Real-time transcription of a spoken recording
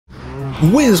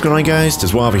What is going on, guys?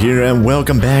 TheWaffle here, and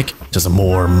welcome back to some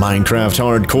more Minecraft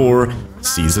Hardcore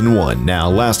Season 1. Now,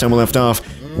 last time we left off,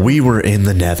 we were in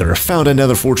the Nether, found a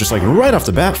Nether fortress like right off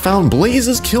the bat, found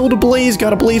blazes, killed a blaze,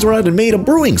 got a blaze rod, and made a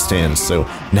brewing stand. So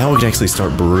now we can actually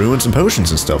start brewing some potions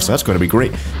and stuff, so that's going to be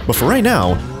great. But for right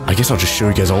now, I guess I'll just show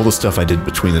you guys all the stuff I did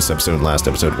between this episode and last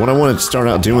episode. What I wanted to start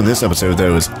out doing this episode,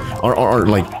 though, is our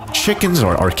like chickens,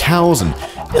 our cows, and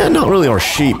not really our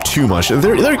sheep too much.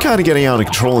 They're kind of getting out of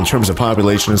control in terms of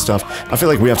population and stuff. I feel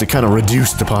like we have to kind of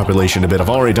reduce the population a bit. I've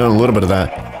already done a little bit of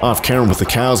that off camera with the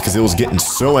cows because it was getting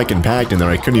so packed in there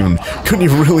I couldn't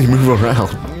even really move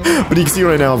around. But you can see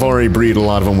right now I've already breeded a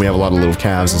lot of them. We have a lot of little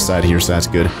calves inside here, so that's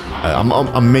good.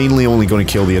 I'm mainly only going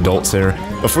to kill the adults there.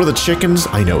 But for the chickens,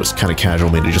 I know it's kind of casual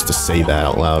maybe just to say that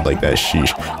out loud like that,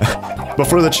 sheesh. But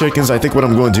for the chickens, I think what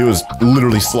I'm going to do is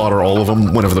literally slaughter all of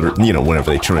them whenever they're, whenever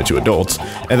they turn into adults.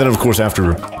 And then, of course,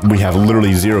 after we have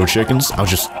literally 0 chickens, I'll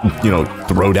just,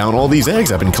 throw down all these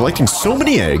eggs. I've been collecting so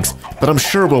many eggs that I'm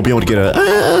sure we'll be able to get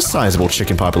a sizable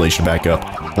chicken population back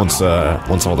up once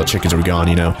all the chickens are gone,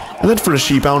 And then for the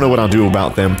sheep, I don't know what I'll do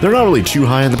about them. They're not really too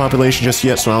high in the population just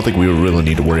yet, so I don't think we really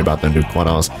need to worry about them, to be quite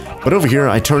honest. But over here,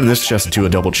 I turned this chest into a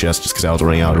double chest just because I was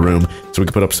running out of room, so we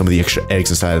could put up some of the extra eggs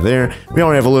inside of there. We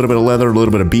already have a little bit of leather, a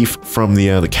little bit of beef from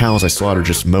the cows I slaughtered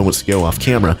just moments ago off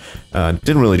camera.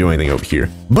 Didn't really do anything over here.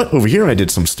 But over here I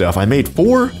did some stuff. I made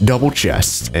 4 double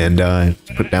chests and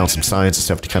put down some science and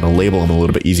stuff to kind of label them a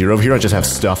little bit easier. Over here I just have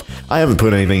stuff. I haven't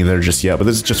put anything in there just yet, but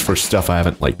this is just for stuff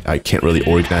I can't really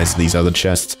organize in these other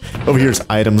chests. Over here's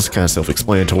items, kind of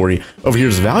self-explanatory. Over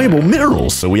here's valuable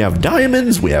minerals. So we have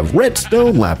diamonds, we have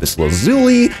redstone, lapis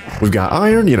lazuli, we've got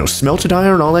iron, smelted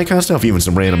iron, all that kind of stuff. Even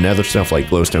some random nether stuff like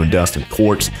glowstone dust and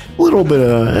quartz. A little bit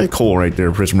of coal right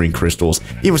there, prismarine crystals,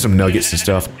 even some nuggets and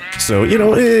stuff. So,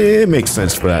 it makes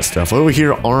sense for that stuff. Over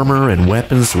here, armor and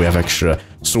weapons. So we have extra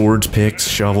swords, picks,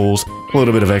 shovels, a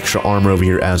little bit of extra armor over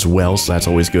here as well. So that's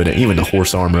always good. And even the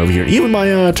horse armor over here. Even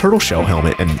my turtle shell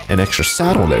helmet and an extra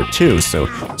saddle there too. So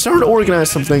starting to organize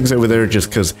some things over there just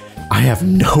because I have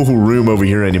no room over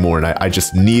here anymore. And I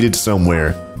just needed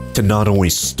somewhere to not only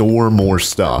store more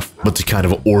stuff, but to kind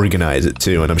of organize it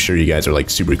too. And I'm sure you guys are like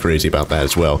super crazy about that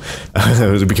as well.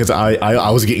 Because I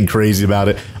was getting crazy about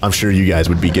it. I'm sure you guys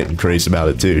would be getting crazy about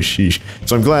it too. Sheesh.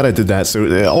 So I'm glad I did that.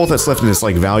 So all that's left in this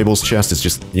like valuables chest is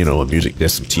just, a music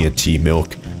disc, some TNT,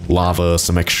 milk, lava,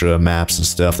 some extra maps and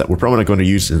stuff that we're probably not going to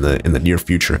use in the near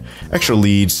future. Extra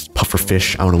leads, puffer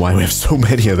fish. I don't know why we have so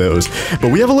many of those,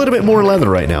 but we have a little bit more leather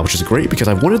right now, which is great because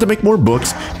I wanted to make more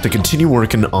books to continue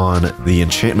working on the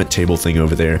enchantment table thing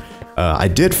over there. I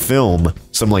did film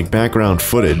some like background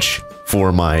footage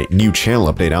for my new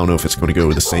channel update. I don't know if it's going to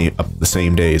go the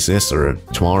same day as this or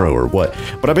tomorrow or what,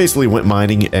 but I basically went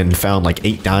mining and found like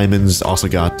 8 diamonds, also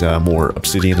got more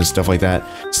obsidian and stuff like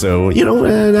that. So,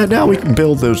 now we can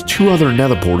build those 2 other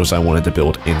nether portals I wanted to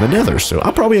build in the nether. So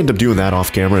I'll probably end up doing that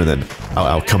off camera, and then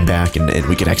I'll come back and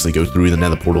we can actually go through the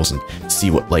nether portals and see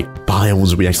what like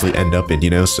biomes we actually end up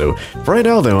in, So for right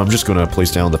now though, I'm just going to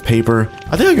place down the paper.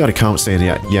 I think I got a comment saying,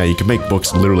 yeah, you can make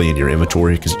books literally in your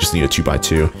inventory because you just need a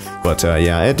 2x2. But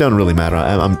yeah, it doesn't really matter.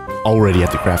 I'm already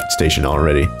at the crafting station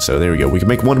already. So there we go. We can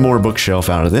make 1 more bookshelf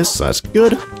out of this. So that's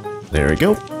good. There we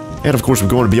go. And of course, we're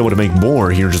going to be able to make more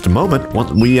here in just a moment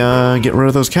once we get rid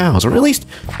of those cows, or at least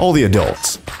all the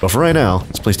adults. But for right now,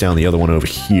 let's place down the other one over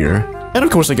here. And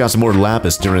of course, I got some more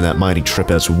lapis during that mining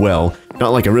trip as well.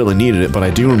 Not like I really needed it, but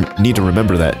I do need to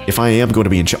remember that if I am going to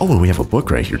be oh, and we have a book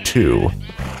right here too.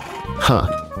 Huh.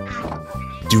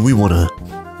 Do we want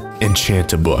to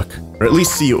enchant a book? Or at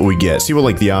least see what we get. See what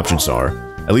like the options are.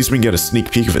 At least we can get a sneak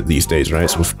peek of it these days, right?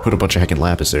 So we'll put a bunch of heckin'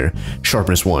 lapis there.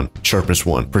 Sharpness 1. Sharpness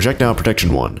 1. Projectile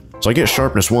protection 1. So I get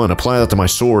sharpness 1, apply that to my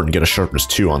sword, and get a sharpness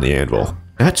 2 on the anvil.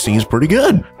 That seems pretty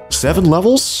good. 7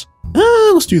 levels?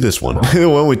 Let's do this one.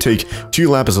 We'll only take 2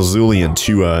 lapis lazuli and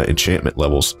 2 enchantment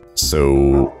levels.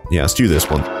 So yeah, let's do this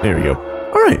one. There we go.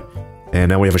 Alright. And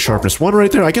now we have a sharpness 1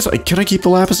 right there. I guess, can I keep the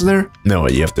lapis in there? No,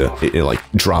 you have to, it like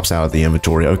drops out of the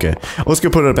inventory. Okay, let's go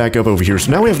put it back up over here.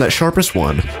 So now we have that sharpness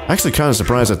 1. Actually kind of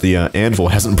surprised that the anvil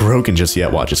hasn't broken just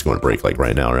yet. Watch, it's going to break like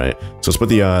right now, right? So let's put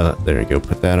the, there you go,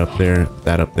 put that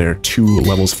up there, 2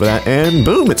 levels for that, and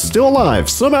boom, it's still alive.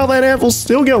 Somehow that anvil's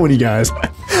still going, you guys.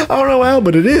 I don't know how,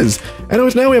 but it is.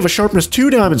 Anyways, now we have a sharpness 2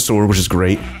 diamond sword, which is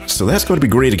great. So that's going to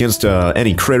be great against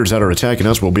any critters that are attacking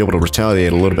us. We'll be able to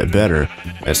retaliate a little bit better.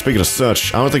 And speaking of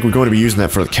such, I don't think we're going to be using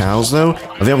that for the cows, though.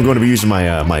 I think I'm going to be using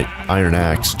my my iron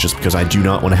axe, just because I do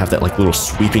not want to have that like little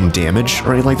sweeping damage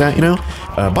or anything like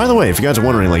that, By the way, if you guys are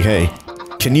wondering, like, hey,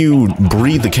 can you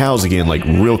breed the cows again, like,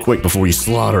 real quick before you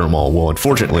slaughter them all? Well,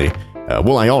 unfortunately,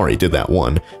 Well, I already did that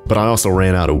one, but I also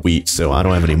ran out of wheat, so I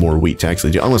don't have any more wheat to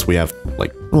actually do, unless we have,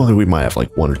 like, well, we might have,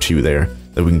 like, 1 or 2 there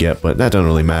that we can get, but that doesn't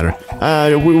really matter.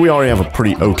 We already have a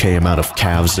pretty okay amount of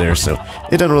calves there, so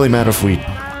it doesn't really matter if we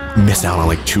miss out on,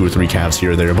 like, 2 or 3 calves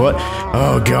here or there, but,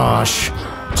 oh gosh,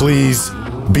 please,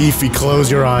 Beefy,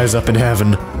 close your eyes up in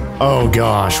heaven. Oh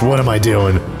gosh, what am I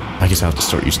doing? I guess I have to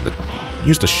start using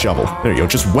the shovel. There you go,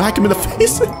 just whack him in the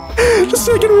face. Just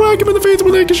so I can whack him in the face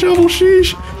with a shovel,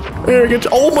 sheesh. There you go.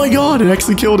 Oh my god, it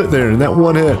actually killed it there in that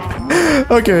one hit.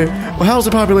 Okay, well, how's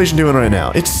the population doing right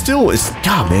now? It's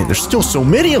god man, there's still so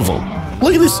many of them.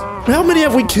 Look at this, how many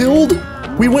have we killed?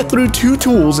 We went through 2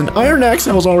 tools, an iron axe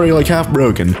that was already like half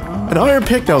broken, an iron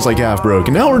pick that was like half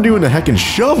broken, now we're doing a heckin'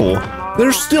 shovel.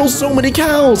 There's still so many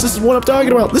cows. This is what I'm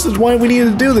talking about. This is why we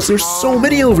needed to do this. There's so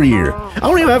many over here. I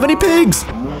don't even have any pigs.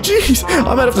 Jeez,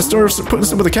 I might have to start putting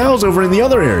some of the cows over in the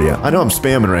other area. I know I'm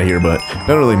spamming right here, but that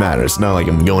don't really matter. It's not like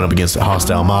I'm going up against a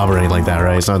hostile mob or anything like that,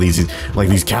 right? It's not these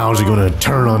cows are going to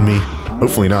turn on me.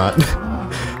 Hopefully not.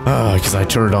 Because I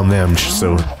turned on them,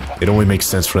 so it only makes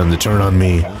sense for them to turn on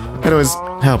me. Anyways,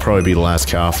 that'll probably be the last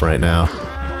cow for right now.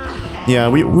 Yeah,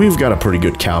 we've got a pretty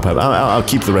good cow pep. I'll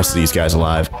keep the rest of these guys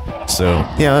alive. So,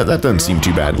 yeah, that doesn't seem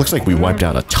too bad. Looks like we wiped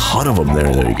out a ton of them there,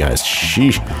 you guys.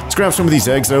 Sheesh. Let's grab some of these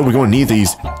eggs, though. We're going to need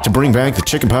these to bring back the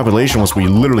chicken population once we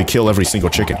literally kill every single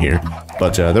chicken here.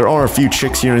 But there are a few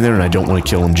chicks here and there, and I don't want to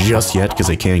kill them just yet because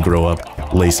they can grow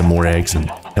up, lay some more eggs, and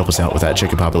help us out with that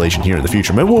chicken population here in the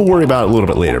future. Maybe we'll worry about it a little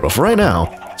bit later. But for right now,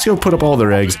 let's go put up all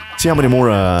their eggs, see how many more,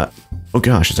 oh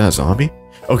gosh, is that a zombie?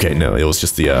 Okay, no, it was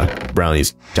just the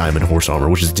Brownie's diamond horse armor,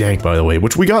 which is dank, by the way,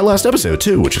 which we got last episode,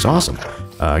 too, which is awesome.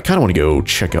 I kind of want to go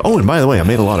check out... Oh, and by the way, I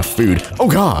made a lot of food. Oh,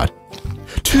 God.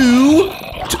 2?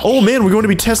 Oh, man, we're going to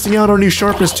be testing out our new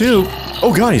sharpness, too.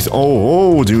 Oh, God, he's...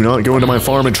 Oh, do not go into my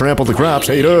farm and trample the crops,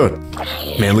 hater.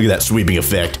 Man, look at that sweeping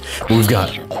effect. We've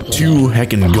got 2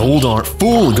 heckin'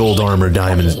 full gold armor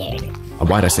diamonds.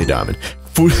 Why'd I say diamond?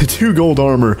 2 gold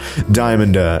armor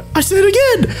diamond, I said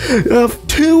it again!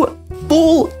 2...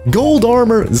 full gold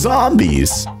armor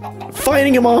zombies,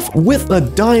 fighting him off with a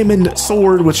diamond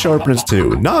sword with sharpness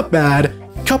 2. Not bad.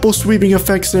 Couple sweeping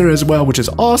effects there as well, which is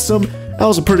awesome. That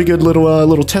was a pretty good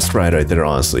little test ride right there,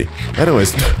 honestly.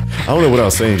 Anyways, I don't know what I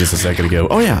was saying just a second ago.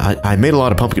 Oh yeah, I made a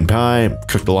lot of pumpkin pie,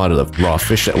 cooked a lot of the raw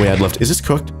fish that we had left. Is this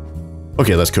cooked?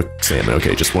 Okay, let's cook salmon.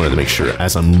 Okay, just wanted to make sure,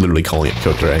 as I'm literally calling it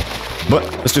cooked, right? But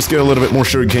let's just get a little bit more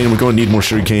sugarcane. We're going to need more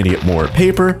sugarcane to get more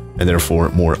paper, and therefore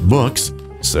more books.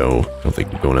 So, I don't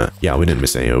think we're gonna... Yeah, we didn't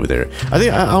miss any over there. I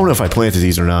don't know if I planted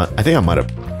these or not. I think I might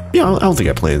have... Yeah, I don't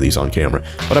think I planted these on camera.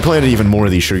 But I planted even more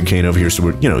of these sugarcane over here, so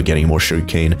we're, getting more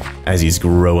sugarcane as these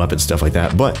grow up and stuff like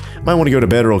that. But, might want to go to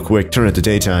bed real quick, turn it to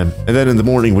daytime, and then in the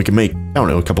morning we can make, I don't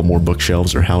know, a couple more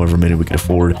bookshelves or however many we can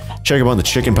afford. Check up on the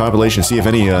chicken population, see if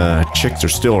any chicks are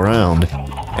still around.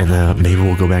 And maybe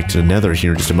we'll go back to the nether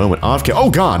here in just a moment. Oh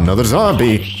god, another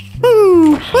zombie!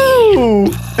 Woo!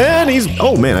 Woo! And he's...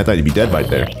 Oh man, I thought he'd be dead right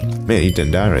there. Man, he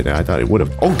didn't die right there. I thought he would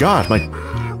have. Oh god, my...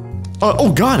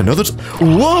 oh god, another...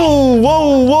 Whoa!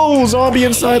 Whoa! Whoa! Zombie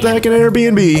inside the heckin'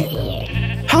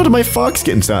 Airbnb! How did my fox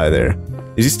get inside there?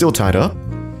 Is he still tied up?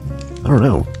 I don't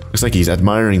know. Looks like he's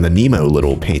admiring the Nemo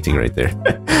little painting right there.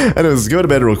 Anyways, go to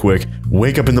bed real quick,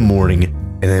 wake up in the morning,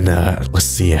 and then let's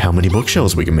see how many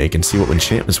bookshelves we can make and see what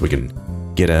enchantments we can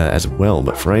get as well.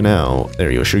 But for right now,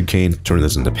 there you go, sugarcane, turn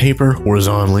this into paper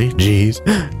horizontally, jeez,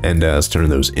 and let's turn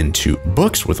those into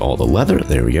books with all the leather.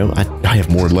 There we go. I have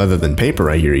more leather than paper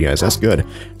right here, you guys. That's good.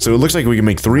 So it looks like we can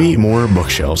make 3 more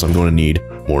bookshelves. I'm going to need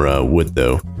more wood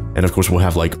though, and of course we'll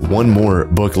have like 1 more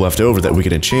book left over that we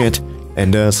can enchant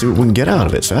and see what we can get out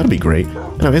of it. So that'll be great.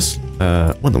 Anyways,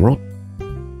 what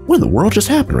in the world just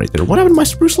happened right there? What happened to my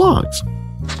spruce logs?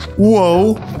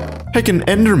 Whoa! Heckin'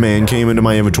 Enderman came into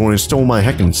my inventory and stole my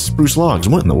heckin' spruce logs.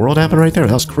 What in the world happened right there?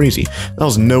 That was crazy. That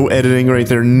was no editing right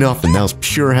there, nothing. That was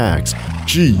pure hacks.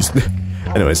 Jeez.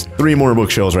 Anyways, 3 more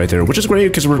bookshelves right there, which is great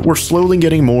because we're slowly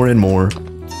getting more and more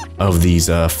of these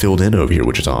filled in over here,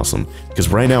 which is awesome. Because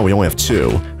right now we only have 2.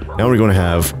 Now we're going to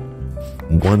have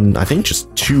 1, I think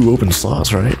just 2 open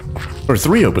slots, right? Or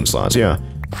 3 open slots, yeah.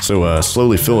 So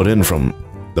slowly fill it in from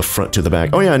the front to the back.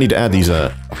 Oh yeah, I need to add these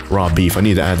raw beef. I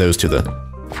need to add those to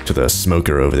the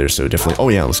smoker over there, so definitely... Oh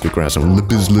yeah, let's go grab some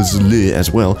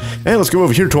as well. And let's go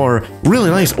over here to our really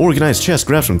nice organized chest,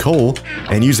 grab some coal,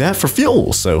 and use that for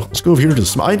fuel. So let's go over here to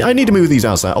the... I need to move these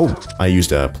outside. Oh, I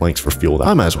used planks for fuel.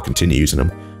 I might as well continue using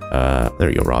them. There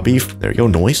you go, raw beef. There you go,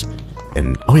 noise.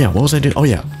 And, oh yeah, what was I doing? Oh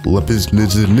yeah,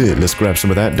 let's grab some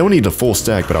of that. Don't need a full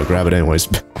stack, but I'll grab it anyways.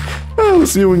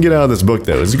 Let's see what we can get out of this book,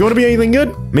 though. Is it going to be anything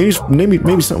good? Maybe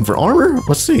something for armor?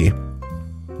 Let's see.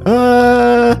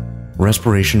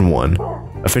 respiration 1,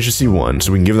 efficiency 1,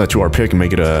 so we can give that to our pick and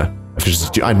make it a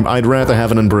efficiency 2. I'd rather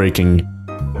have an unbreaking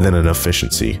than an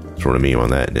efficiency sort of meme on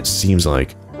that, and it seems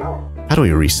like... How do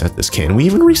we reset this? Can we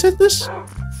even reset this?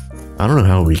 I don't know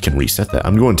how we can reset that.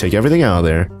 I'm going to take everything out of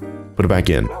there, put it back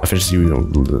in. Efficiency,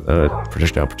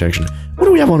 projectile protection. What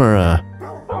do we have on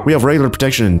our, we have regular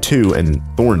protection in 2 and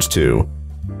thorns 2.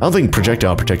 I don't think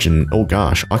projectile protection, oh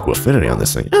gosh, aqua affinity on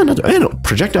this thing. And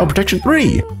projectile protection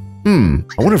 3. I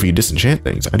wonder if you disenchant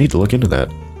things. I need to look into that.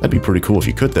 That'd be pretty cool if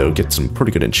you could, though. Get some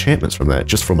pretty good enchantments from that,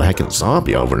 just from a heckin'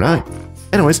 zombie overnight.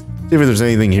 Anyways, see if there's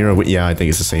anything here. Yeah, I think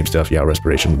it's the same stuff. Yeah,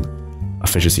 respiration,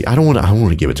 efficiency. I don't want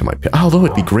to give it to my pet. Although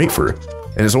it'd be great for,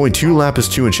 and it's only 2 lapis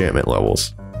 2 enchantment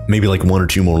levels. Maybe like 1 or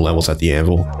 2 more levels at the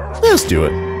anvil. Let's do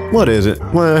it. What is it?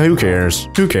 Well, who cares?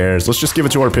 Who cares? Let's just give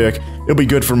it to our pick. It'll be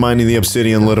good for mining the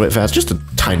obsidian a little bit fast. Just a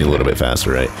tiny little bit faster,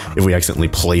 right? If we accidentally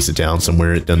place it down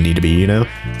somewhere it doesn't need to be, you know?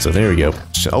 So there we go.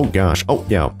 Oh gosh. Oh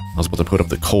yeah. I was about to put up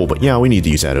the coal, but yeah, we need to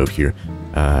use that over here.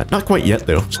 Not quite yet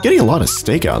though. Just getting a lot of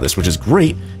steak out of this, which is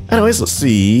great. Anyways, let's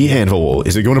see. Anvil.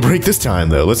 Is it going to break this time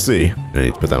though? Let's see. I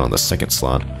need to put that on the second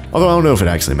slot. Although I don't know if it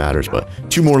actually matters, but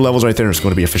 2 more levels right there and it's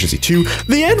going to be efficiency 2.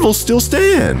 The anvil still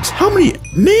stands. How many?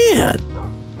 Man!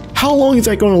 How long is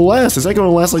that going to last? Is that going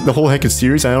to last like the whole heckin'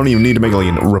 series? I don't even need to make like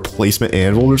a replacement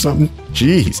anvil or something.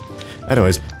 Jeez.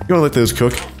 Anyways, I'm going to let those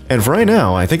cook. And for right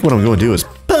now, I think what I'm going to do is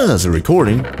pause the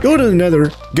recording, go to the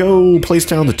nether, go place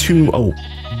down the 2... Oh,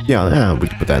 yeah, we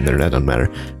can put that in there. That doesn't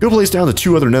matter. Go place down the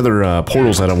 2 other nether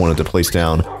portals that I wanted to place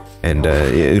down. And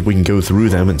we can go through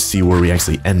them and see where we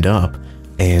actually end up.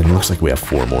 And it looks like we have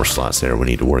 4 more slots there we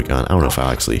need to work on. I don't know if I'll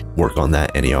actually work on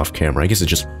that any off camera. I guess it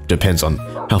just depends on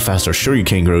how fast our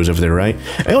sugarcane grows over there, right?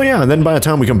 Oh yeah, and then by the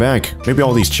time we come back, maybe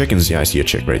all these chickens, yeah, I see a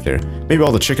chick right there. Maybe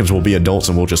all the chickens will be adults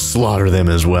and we'll just slaughter them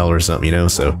as well or something, you know?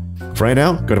 So for right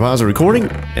now, go to pause the recording,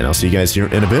 and I'll see you guys here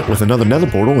in a bit with another nether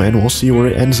portal, and we'll see where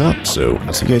it ends up. So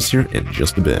I'll see you guys here in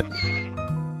just a bit.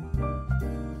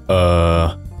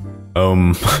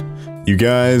 You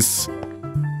guys...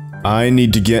 I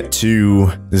need to get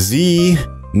to Z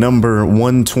number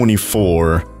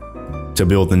 124 to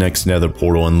build the next nether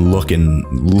portal, and look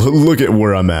at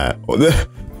where I'm at.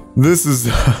 This is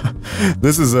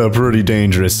a pretty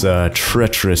dangerous,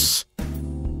 treacherous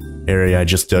area I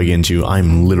just dug into.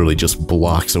 I'm literally just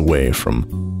blocks away from...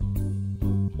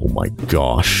 Oh my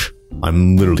gosh.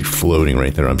 I'm literally floating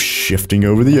right there. I'm shifting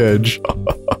over the edge.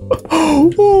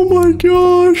 Oh my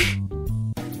gosh.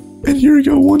 And here we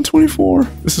go, 124.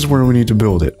 This is where we need to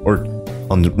build it. Or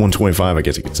on 125, I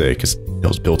guess you could say, because it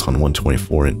was built on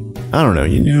 124. And I don't know,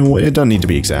 you know, it doesn't need to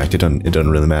be exact. It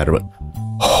doesn't really matter, but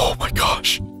oh my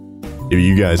gosh. If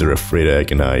you guys are afraid of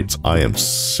Echinites, I am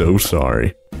so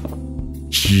sorry.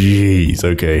 Jeez,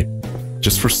 okay.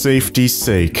 Just for safety's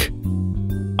sake,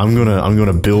 I'm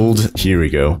gonna build, here we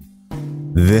go.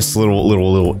 This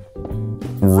little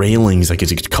railings, I guess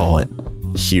you could call it.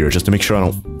 Here, just to make sure I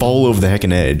don't fall over the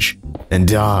heckin' edge and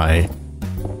die.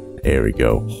 There we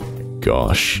go. Oh my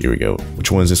gosh, here we go. Which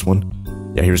one is this one?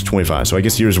 Yeah, here's 25. So I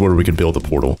guess here's where we could build a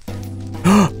portal.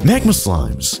 Magma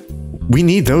slimes. We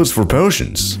need those for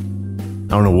potions.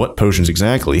 I don't know what potions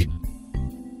exactly.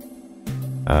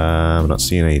 I'm not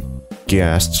seeing any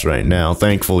ghasts right now,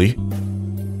 thankfully.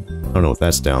 I don't know if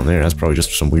that's down there. That's probably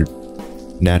just some weird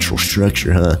natural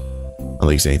structure, huh? I don't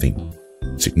think it's anything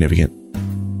significant.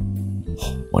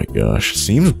 Oh my gosh,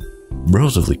 seems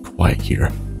relatively quiet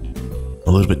here.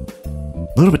 A little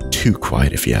bit too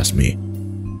quiet if you ask me.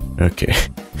 Okay,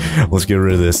 let's get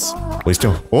rid of this. Please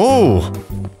don't. Oh!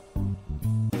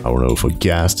 I don't know if a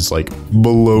ghast is like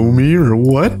below me or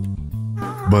what.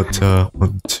 But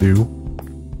 1, 2,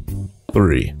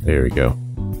 3. There we go.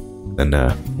 And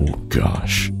oh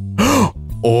gosh.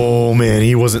 Oh man,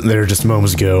 he wasn't there just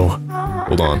moments ago.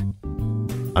 Hold on.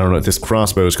 I don't know if this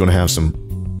crossbow is going to have some...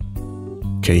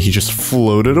 Okay, he just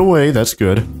floated away. That's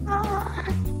good.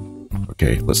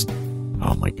 Okay, let's...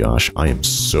 Oh my gosh, I am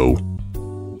so...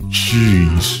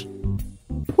 Jeez.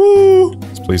 Woo!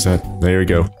 Let's place that. There we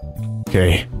go.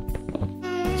 Okay.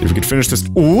 See if we can finish this.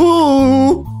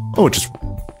 Whoa! Oh, it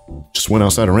just went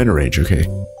outside of render range. Okay.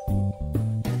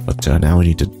 But now we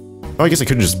need to... Oh, I guess I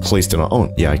couldn't just place it on...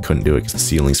 Oh, yeah, I couldn't do it because the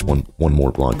ceiling's one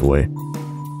more block away.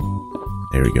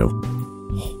 There we go.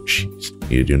 Oh, jeez.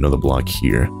 Need to do another block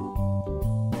here.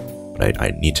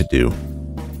 I need to do.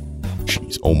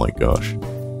 Jeez, oh my gosh.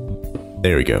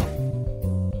 There we go.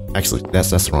 Actually,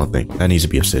 that's the wrong thing. That needs to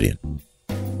be obsidian.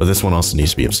 But this one also needs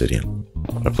to be obsidian.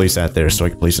 I place that there so I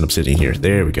can place an obsidian here.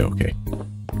 There we go, okay.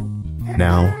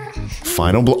 Now,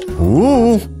 final block.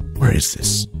 Ooh! Where is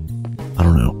this? I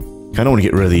don't know. Kinda want to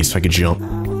get rid of these so I can jump.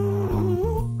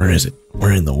 Where is it?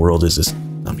 Where in the world is this?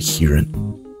 I'm hearing.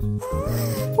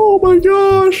 Oh my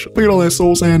gosh! Look at all that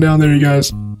soul sand down there, you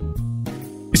guys.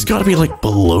 It's gotta be like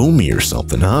below me or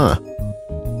something, huh?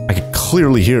 I could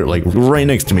clearly hear it like right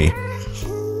next to me.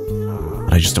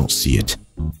 I just don't see it.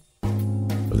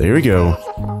 But there we go.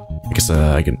 I guess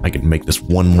I can make this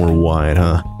one more wide,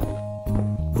 huh?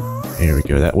 There we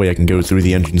go. That way I can go through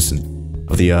the entrance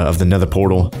of the nether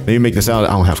portal. Maybe make this out. I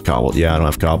don't have cobble. Yeah, I don't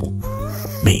have cobble.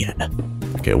 Man.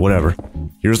 Okay, whatever.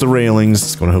 Here's the railings.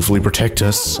 It's gonna hopefully protect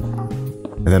us.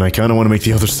 And then I kind of want to make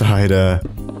the other side,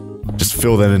 just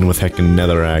fill that in with heckin'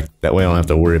 netherrack. That way I don't have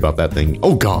to worry about that thing.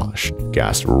 Oh gosh.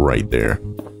 Gas right there.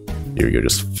 Here we go.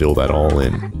 Just fill that all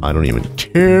in. I don't even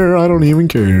care. I don't even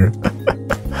care.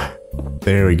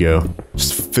 There we go.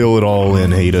 Just fill it all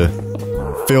in,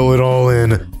 Hada. Fill it all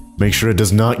in. Make sure it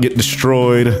does not get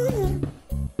destroyed.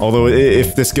 Although,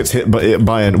 if this gets hit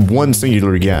by one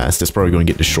singular gas, it's probably going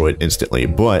to get destroyed instantly.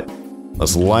 But,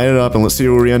 let's light it up and let's see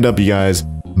where we end up, you guys.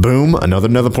 Boom, another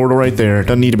nether portal right there.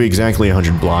 Doesn't need to be exactly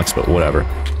 100 blocks, but whatever.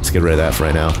 Let's get rid of that for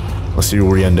right now. Let's see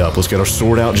where we end up. Let's get our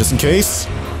sword out just in case.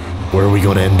 Where are we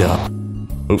going to end up?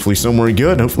 Hopefully somewhere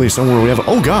good. Hopefully somewhere we have...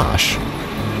 Oh, gosh.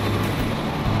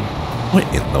 What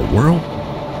in the world?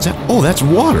 Is that... Oh, that's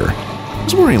water. I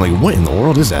was wondering, like, what in the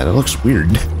world is that? It looks weird.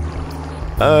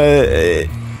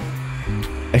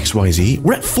 XYZ?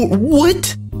 We're at 4...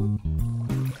 What?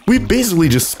 We basically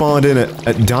just spawned in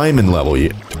at diamond level.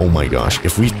 Oh my gosh.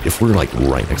 If we're, like,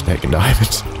 right next to heckin'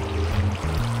 diamonds.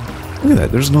 Look at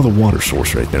that. There's another water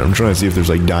source right there. I'm trying to see if there's,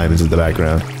 like, diamonds in the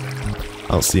background. I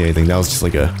don't see anything. That was just,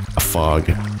 like, a fog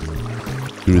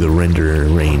through the render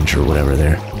range or whatever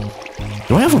there.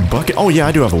 Do I have a bucket? Oh, yeah,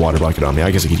 I do have a water bucket on me.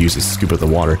 I guess I could use this to scoop up the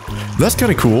water. That's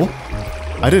kind of cool.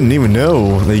 I didn't even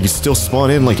know that you could still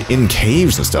spawn in, like, in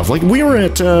caves and stuff. Like, we were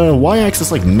at,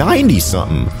 y-axis, like,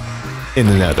 90-something in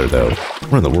the nether, though.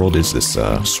 Where in the world is this,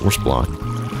 source block?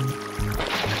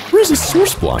 Where is this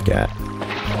source block at?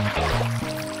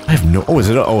 I have no... Oh, is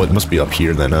it... Oh, it must be up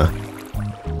here, then,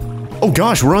 Oh,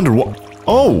 gosh, we're underwater.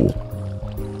 Oh!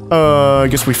 I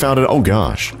guess we found it... Oh,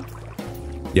 gosh.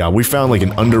 Yeah, we found, like,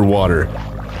 an underwater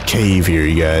cave here,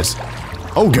 you guys.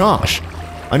 Oh, gosh.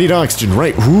 I need oxygen,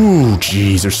 right? Ooh,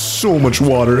 jeez, there's so much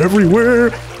water everywhere.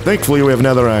 Thankfully, we have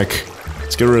netherrack.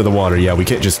 Let's get rid of the water. Yeah, we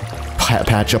can't just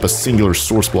patch up a singular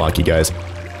source block, you guys.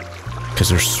 Because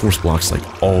there's source blocks,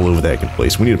 like, all over that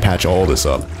place. We need to patch all this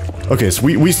up. Okay, so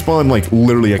we spawned, like,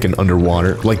 literally, like, an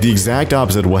underwater. Like, the exact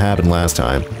opposite of what happened last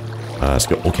time. Let's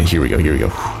go. Okay, here we go, here we go.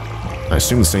 I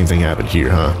assume the same thing happened here,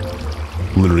 huh?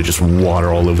 Literally just water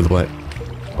all over the place.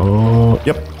 Oh,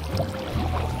 yep.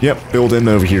 Yep, filled in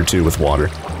over here, too, with water.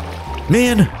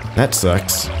 Man, that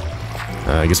sucks.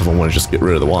 I guess if I want to just get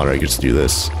rid of the water, I could just do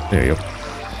this. There you go.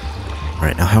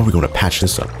 Alright, now how are we going to patch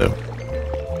this up, though?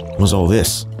 What was all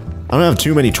this? I don't have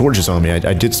too many torches on me.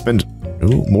 I did spend...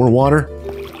 Ooh, more water?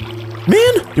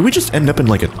 Man, did we just end up in,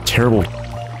 like, a terrible...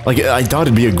 Like, I thought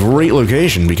it'd be a great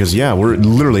location, because, yeah, we're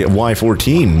literally at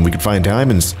Y14. We could find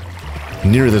diamonds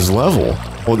near this level.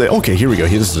 Oh, okay, here we go.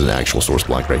 Here, this is an actual source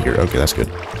block right here. Okay, that's good.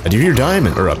 I do hear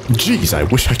diamond, or, jeez, I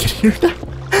wish I could hear that.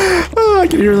 Oh, I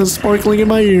can hear them sparkling in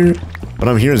my ear. But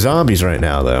I'm hearing zombies right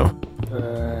now, though.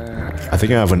 I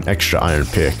think I have an extra iron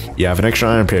pick. Yeah, I have an extra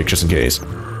iron pick, just in case.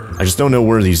 I just don't know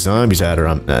where these zombies at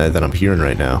that I'm hearing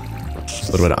right now.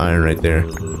 A little bit of iron right there.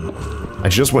 I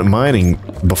just went mining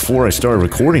before I started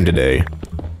recording today.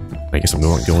 I guess I'm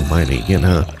going mining again,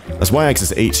 huh? That's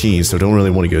y-axis 18, so don't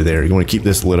really want to go there. You want to keep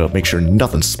this lit up, make sure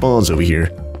nothing spawns over here.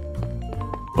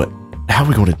 But how are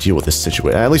we going to deal with this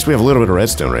situation? At least we have a little bit of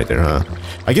redstone right there, huh?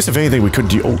 I guess if anything we could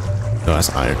do... Oh, no,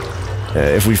 that's iron.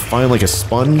 If we find like a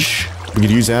sponge, we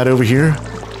could use that over here.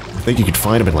 I think you could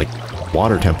find them in like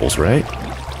water temples, right?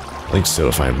 I think so,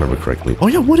 if I remember correctly. Oh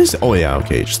yeah, what is it? Oh yeah,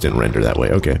 okay, it just didn't render that way,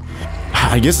 okay.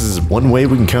 I guess this is one way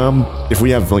we can come. If we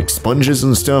have like sponges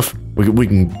and stuff, we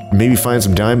can maybe find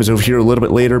some diamonds over here a little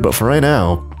bit later, but for right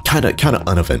now, kind of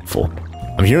uneventful.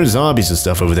 I'm hearing zombies and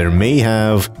stuff over there. May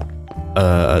have,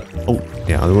 oh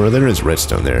yeah, there is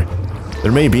redstone there.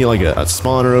 There may be like a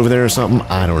spawner over there or something.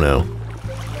 I don't know.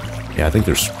 Yeah, I think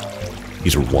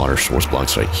these are water source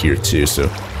blocks right here too, so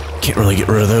can't really get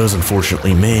rid of those,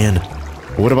 unfortunately, man.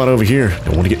 But what about over here?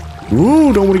 Don't want to get,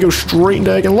 ooh, don't want to go straight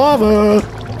into heckin' lava.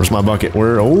 Where's my bucket?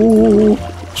 Oh,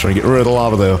 trying to get rid of the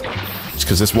lava though. It's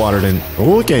because this water didn't,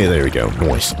 okay, there we go,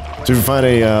 nice. So if we find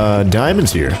a,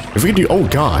 diamonds here, if we could do, oh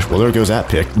gosh, well there goes that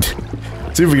pick.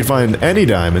 See if we can find any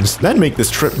diamonds, that'd make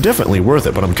this trip definitely worth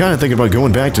it, but I'm kind of thinking about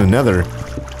going back to the nether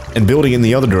and building in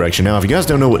the other direction. Now, if you guys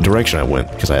don't know what direction I went,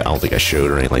 because I don't think I showed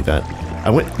or anything like that, I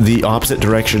went the opposite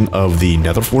direction of the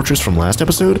nether fortress from last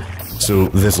episode, so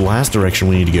this last direction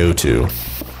we need to go to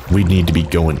we'd need to be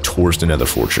going towards the Nether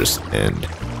Fortress, and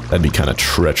that'd be kind of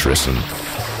treacherous, and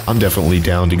I'm definitely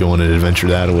down to go on an adventure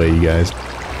that way, you guys.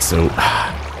 So,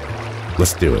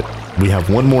 let's do it. We have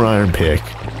one more iron pick.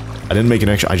 I didn't make an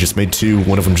extra, I just made 2,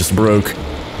 one of them just broke,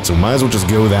 so might as well just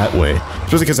go that way.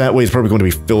 Especially because that way is probably going to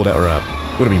be filled out,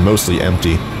 or going to be mostly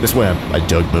empty. This way I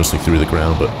dug mostly through the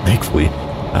ground, but thankfully,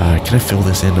 can I fill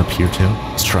this in up here too?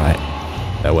 Let's try it.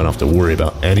 That way I don't have to worry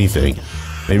about anything.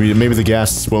 Maybe the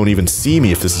gas won't even see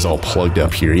me if this is all plugged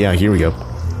up here. Yeah, here we go.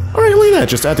 Alright, look at that.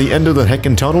 Just at the end of the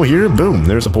heckin' tunnel here, boom,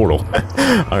 there's a portal.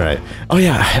 Alright. Oh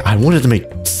yeah, I wanted to make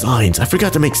signs. I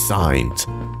forgot to make signs.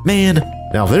 Man.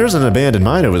 Now, if there's an abandoned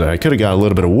mine over there, I could have got a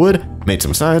little bit of wood, made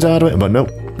some signs out of it, but nope,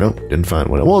 didn't find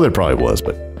one. Well, there probably was,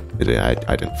 but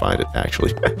I didn't find it,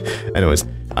 actually. Anyways,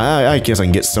 I guess I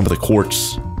can get some of the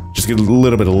quartz, just get a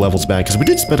little bit of levels back, because we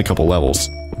did spend a couple levels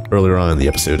earlier on in the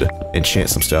episode to enchant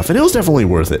some stuff, and it was definitely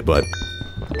worth it, but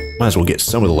might as well get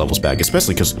some of the levels back,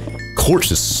 especially because quartz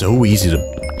is so easy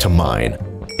to mine,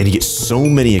 and you get so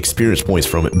many experience points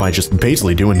from it by just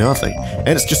basically doing nothing, and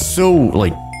it's just so,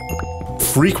 like,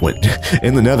 frequent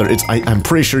in the Nether. I'm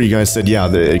pretty sure you guys said, yeah,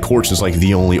 the quartz is like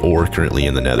the only ore currently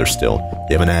in the Nether still.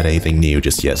 They haven't had anything new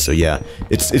just yet, so yeah,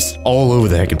 it's all over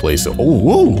the heckin' place. So, oh,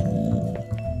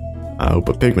 whoa! I hope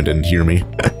a pigman didn't hear me.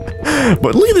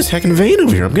 But look at this heckin' vein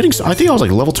over here. I think I was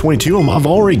like level 22. I've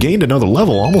already gained another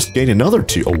level, almost gained another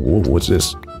 2. Oh, whoa, what's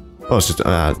this? Oh, it's just,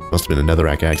 must have been another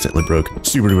rack I accidentally broke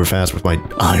super duper fast with my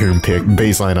iron pick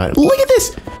baseline iron. Look at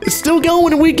this! It's still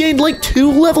going and we gained like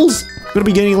 2 levels! I'm gonna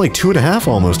be getting like 2.5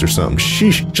 almost or something.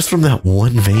 Sheesh, just from that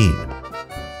one vein.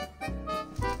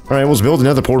 Alright, let's build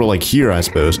another portal like here, I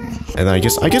suppose. And I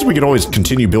guess we could always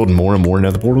continue building more and more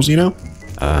nether portals, you know?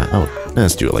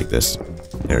 Let's do it like this.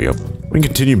 There we go. We can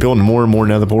continue building more and more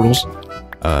nether portals.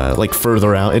 Like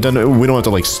further out. We don't have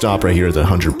to like stop right here at the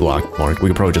 100 block mark. We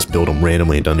could probably just build them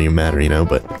randomly. It doesn't even matter, you know,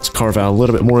 but let's carve out a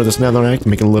little bit more of this netherrack,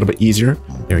 make it a little bit easier.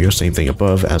 There we go, same thing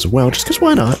above as well, just because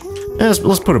why not? And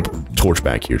let's put a torch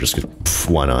back here, just because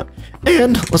why not?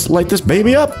 And let's light this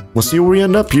baby up. Let's see where we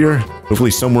end up here.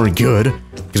 Hopefully somewhere good,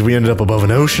 because we ended up above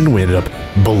an ocean, we ended up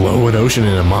below an ocean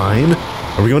in a mine.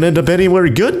 Are we going to end up anywhere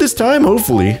good this time?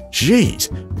 Hopefully. Jeez,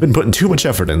 been putting too much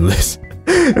effort into this.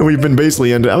 And we've been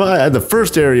basically the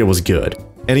first area was good.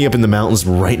 Ending up in the mountains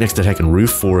right next to heckin'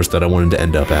 roof forest that I wanted to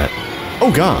end up at.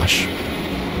 Oh gosh.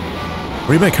 Are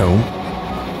we back home?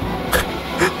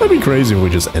 That'd be crazy if we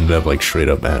just ended up like straight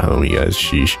up at home, you guys.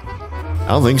 Sheesh. I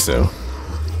don't think so.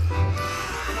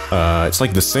 It's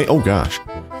like the same, oh gosh.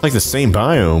 It's like the same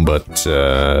biome, but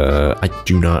I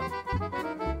do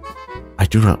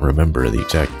not remember the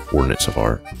exact coordinates of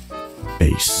our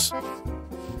base.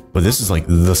 But this is like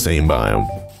the same biome.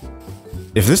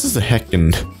 If this is the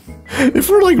heckin'... If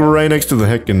we're like right next to the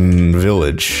heckin'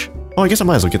 village... Oh, I guess I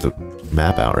might as well get the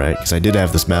map out, right? Because I did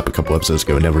have this map a couple episodes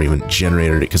ago and never even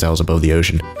generated it because I was above the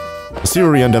ocean. Let's see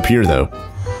where we end up here, though.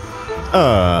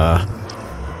 I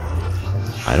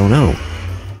don't know.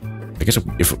 I guess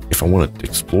if I want to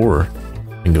explore,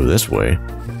 I can go this way.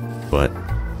 But,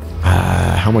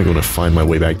 how am I going to find my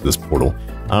way back to this portal?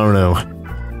 I don't know.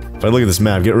 If I look at this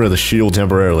map, get rid of the shield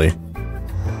temporarily.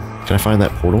 Can I find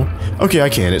that portal? Okay, I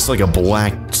can. It's like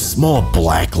a small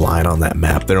black line on that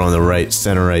map there on the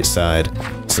center right side.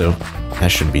 So, that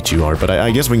shouldn't be too hard. But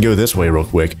I guess we can go this way real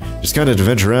quick. Just kind of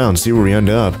adventure around, see where we end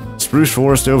up. Spruce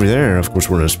forest over there. Of course,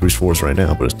 we're in a spruce forest right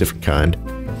now, but it's a different kind.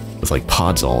 With like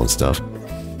pods all and stuff.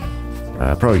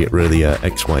 Probably get rid of the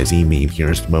XYZ meme here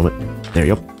in just a moment. There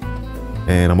you go.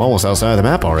 And I'm almost outside of the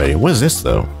map already. What is this,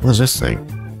 though? What is this thing?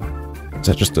 Is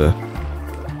that just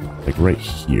like right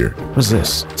here? What is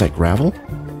this? Is that gravel?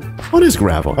 What is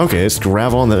gravel? Okay, it's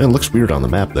gravel on it looks weird on the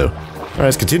map, though. Alright,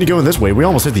 let's continue going this way. We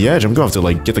almost hit the edge. I'm going to have to,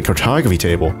 like, get the cartography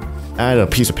table. Add a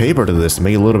piece of paper to this to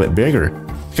make it a little bit bigger.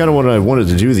 It's kind of what I wanted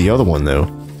to do the other one, though.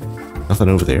 Nothing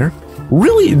over there?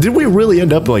 Really? Did we really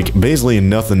end up, like, basically in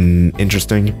nothing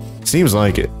interesting? Seems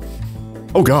like it.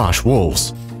 Oh gosh,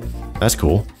 wolves. That's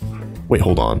cool. Wait,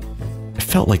 hold on. I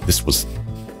felt like this was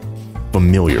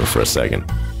familiar for a second.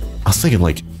 I was thinking,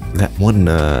 like, that one,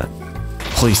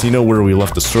 place, you know, where we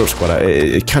left the syrup squad.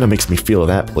 It kind of makes me feel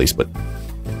that place, but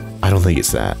I don't think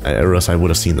it's that. Or else I would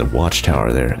have seen the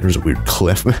watchtower there. There's a weird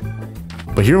cliff.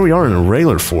 But here we are in a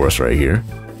regular forest right here.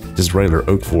 This is regular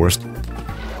oak forest.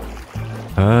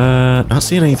 Not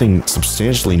seeing anything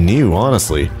substantially new,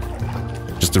 honestly.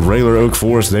 Just a regular oak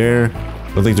forest there.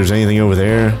 Don't think there's anything over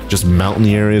there. Just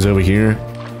mountainy areas over here.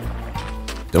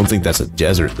 Don't think that's a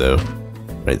desert, though.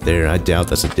 Right there. I doubt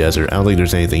that's a desert. I don't think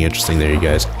there's anything interesting there, you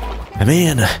guys. And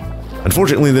man,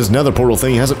 unfortunately, this nether portal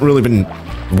thing hasn't really been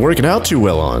working out too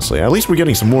well, honestly. At least we're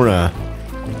getting some more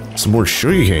some more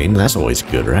sugarcane. That's always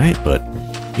good, right? But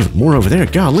even more over there.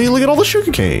 Golly, look at all the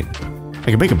sugarcane. I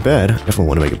can make a bed. I definitely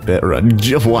want to make a bed. Or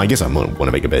well, I guess I want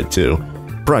to make a bed too.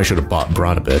 Probably should have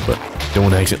brought a bed, but don't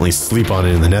want to accidentally sleep on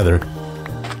it in the nether.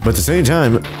 But at the same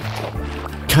time,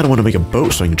 kind of want to make a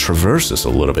boat so I can traverse this a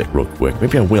little bit real quick.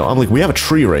 Maybe I will. I'm like, we have a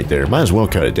tree right there. Might as well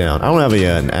cut it down. I don't have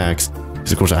an axe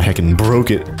because, of course, I heckin'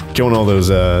 broke it, killing all those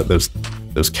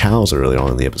cows early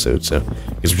on in the episode. So I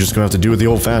guess we're just gonna have to do it the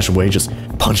old-fashioned way. Just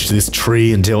punch this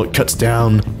tree until it cuts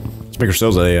down. Let's make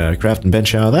ourselves a crafting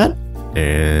bench out of that,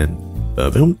 and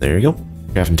boom, there you go,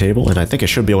 crafting table. And I think I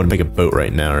should be able to make a boat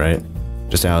right now, right?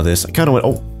 Just out of this. I kind of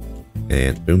want,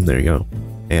 and boom, there you go.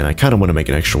 And I kind of want to make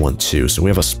an extra one too. So we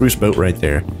have a spruce boat right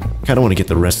there. Kind of want to get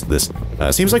the rest of this.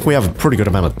 Seems like we have a pretty good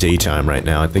amount of daytime right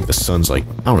now. I think the sun's like,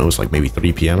 I don't know, it's like maybe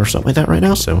 3 p.m. or something like that right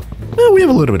now. So we have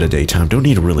a little bit of daytime. Don't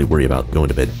need to really worry about going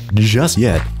to bed just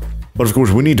yet. But of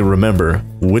course, we need to remember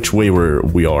which way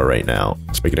we are right now.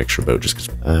 Let's make an extra boat just because,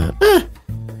 I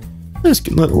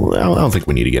don't think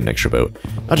we need to get an extra boat.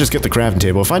 I'll just get the crafting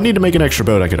table. If I need to make an extra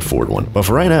boat, I can afford one. But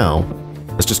for right now,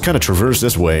 let's just kind of traverse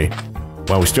this way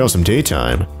while we still have some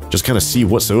daytime. Just kind of see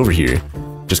what's over here.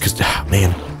 Just because,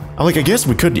 man, I guess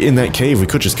we could, in that cave, we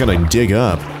could just kind of dig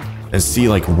up and see,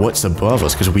 like, what's above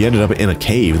us. Because if we ended up in a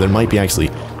cave, there might be actually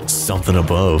something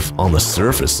above on the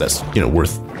surface that's, you know,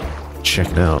 worth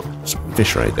checking out. Some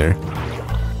fish right there.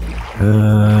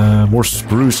 More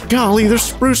spruce. Golly, there's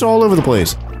spruce all over the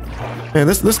place. Man,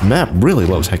 this map really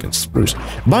loves heckin' spruce.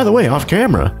 By the way, off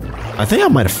camera, I think I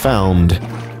might have found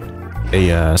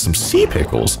some sea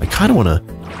pickles. I kind of want to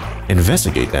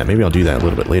investigate that. Maybe I'll do that a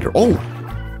little bit later. Oh!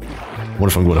 What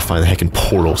if I'm going to find the heckin'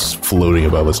 portals floating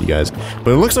above us, you guys?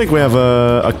 But it looks like we have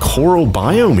a coral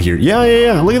biome here.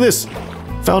 Yeah. Look at this.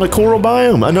 Found a coral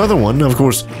biome. Another one. Of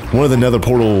course, one of the nether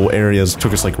portal areas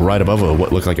took us like right above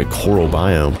what looked like a coral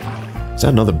biome. Is that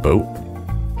another boat?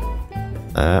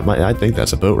 I think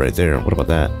that's a boat right there. What about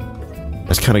that?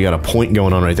 That's kind of got a point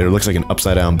going on right there. It looks like an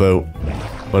upside down boat.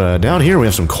 But down here we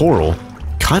have some coral.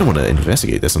 Kind of want to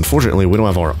investigate this. Unfortunately, we don't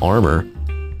have our armor.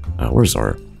 Where's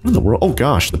our... What in the world? Oh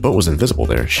gosh, the boat was invisible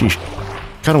there. Sheesh.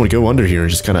 Kind of want to go under here and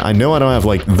just kind of... I know I don't have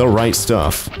like the right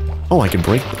stuff. Oh, I can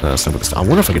break some of this stuff. I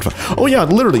wonder if I can find... Oh yeah,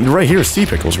 literally right here, sea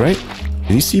pickles, right? Are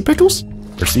these sea pickles?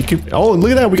 Or sea... Oh, and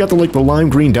look at that. We got the lime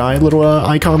green dye little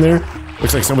icon there.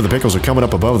 Looks like some of the pickles are coming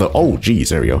up above the... Oh, geez,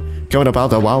 there we go. Coming up out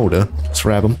the water. Let's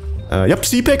grab them. Yep,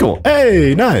 sea pickle.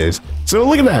 Hey, nice. So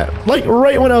look at that. Like,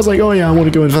 right when I was like, oh yeah, I want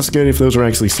to go investigate if those are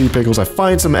actually sea pickles, I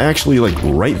find some actually, like,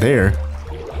 right there.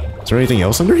 Is there anything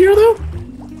else under here, though?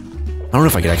 I don't know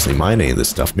if I could actually mine any of this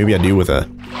stuff. Maybe I do with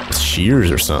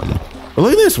shears or something. But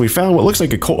look at this. We found what looks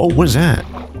like a coral... Oh, what is that?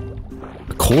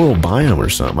 A coral biome or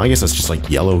something. I guess that's just, like,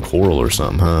 yellow coral or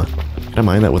something, huh? Can I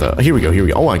mine that with a... Here we go.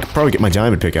 Oh, I could probably get my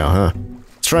diamond pick out, huh?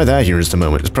 Let's try that here in just a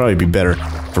moment. It'd probably be better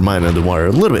for mining underwater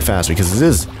a little bit faster because it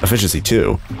is efficiency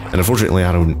 2. And unfortunately,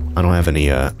 I don't have any,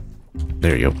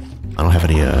 there you go. I don't have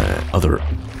any, other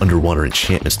underwater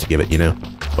enchantments to give it, you know?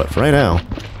 But for right now,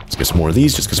 let's get some more of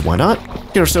these just because why not?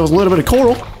 Get ourselves a little bit of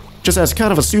coral, just as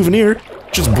kind of a souvenir,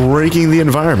 just breaking the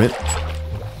environment.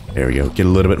 There we go. Get a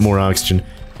little bit more oxygen.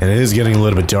 And it is getting a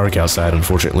little bit dark outside,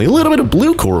 unfortunately. A little bit of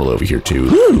blue coral over here, too.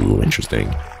 Ooh,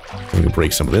 interesting. I'm gonna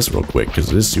break some of this real quick, because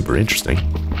it is super interesting.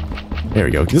 There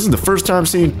we go. This is the first time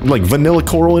seeing, like, vanilla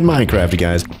coral in Minecraft, you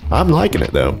guys. I'm liking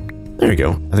it, though. There you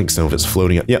go. I think some of it's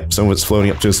floating up. Yep, some of it's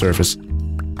floating up to the surface.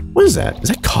 What is that? Is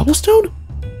that cobblestone?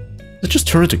 It just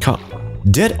turned into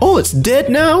dead? Oh, it's dead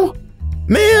now?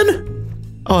 Man!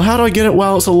 Oh, how do I get it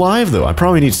while it's alive, though? I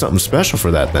probably need something special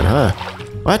for that, then, huh?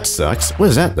 Well, that sucks. What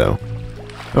is that, though?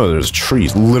 Oh, there's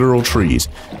trees. Literal trees.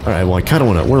 Alright, well, I kind of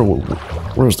want to...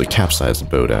 Where's the capsized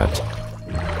boat at?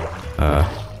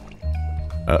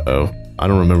 Uh-oh. I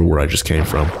don't remember where I just came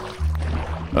from.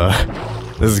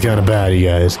 This is kind of bad, you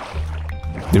guys.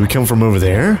 Did we come from over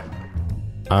there?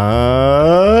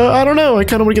 I don't know. I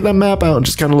kind of want to get that map out and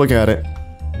just kind of look at it.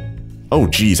 Oh,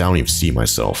 geez, I don't even see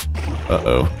myself.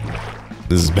 Uh-oh.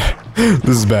 This is bad.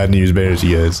 This is bad news bears,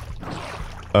 you guys.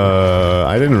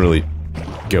 I didn't really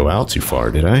go out too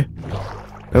far, did I?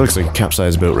 That looks like a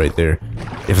capsized boat right there.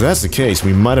 If that's the case,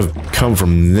 we might have come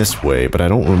from this way, but I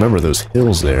don't remember those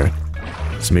hills there.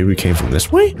 So maybe we came from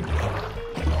this way?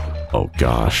 Oh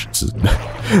gosh,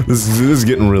 this is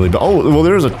getting really bad. Oh, well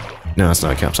there's a... No, it's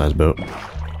not a capsized boat.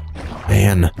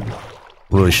 Man,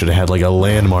 really should have had like a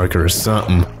landmark or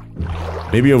something.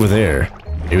 Maybe over there.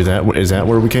 Maybe is that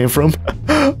where we came from?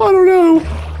 I don't know.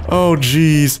 Oh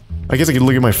jeez. I guess I could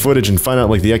look at my footage and find out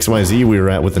like the XYZ we were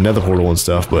at with the nether portal and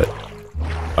stuff, but...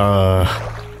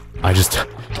 I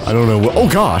don't know what... Oh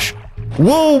gosh!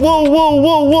 Whoa, whoa, whoa,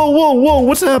 whoa, whoa, whoa, whoa!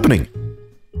 What's happening?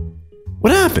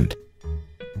 What happened?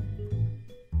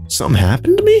 Something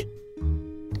happened to me?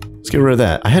 Let's get rid of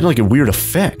that. I had like a weird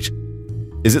effect.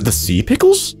 Is it the sea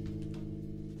pickles?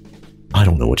 I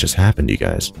don't know what just happened, you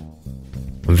guys.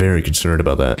 I'm very concerned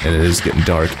about that, and it is getting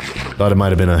dark. Thought it might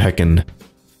have been a heckin'...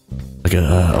 like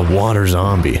a water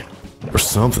zombie. Or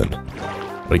something.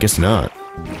 But I guess not.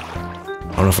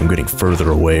 I don't know if I'm getting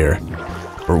further away or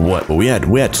what, but we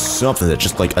had something that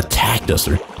just like attacked us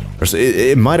or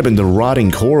it might have been the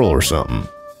rotting coral or something.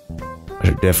 I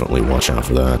should definitely watch out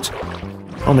for that.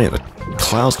 Oh man, the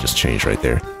clouds just changed right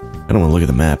there. I don't want to look at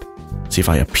the map. See if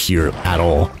I appear at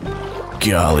all.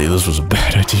 Golly, this was a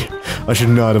bad idea. I should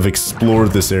not have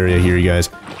explored this area here, you guys.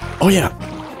 Oh yeah,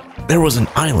 there was an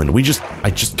island. I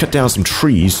just cut down some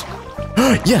trees.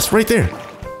 Yes, right there.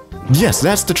 Yes,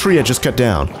 that's the tree I just cut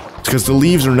down. It's because the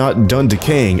leaves are not done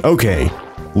decaying. Okay,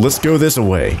 let's go this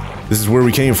way. This is where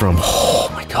we came from. Oh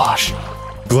my gosh.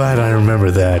 Glad I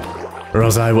remember that. Or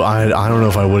else I don't know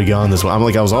if I would have gone this way.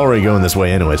 I was already going this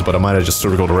way anyways, but I might have just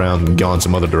circled around and gone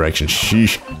some other direction.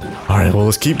 Sheesh. Alright, well,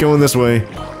 let's keep going this way.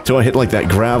 Till I hit like that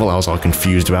gravel I was all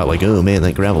confused about. Like, oh man,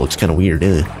 that gravel looks kind of weird,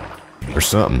 or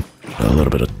something. A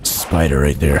little bit of spider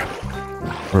right there.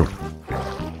 Or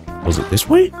was it this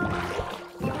way?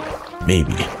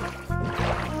 Maybe.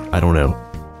 I don't know.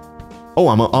 Oh,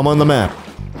 I'm on the map.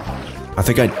 I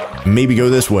think I'd maybe go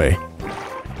this way.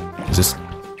 Is this...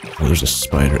 oh, there's a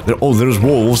spider. Oh, there's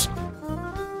wolves.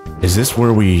 Is this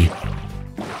where we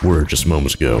were just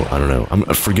moments ago? I don't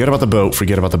know. Forget about the boat.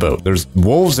 Forget about the boat. There's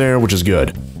wolves there, which is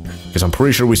good. Because I'm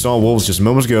pretty sure we saw wolves just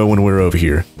moments ago when we were over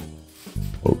here.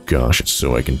 Oh gosh, it's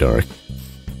so heckin' dark.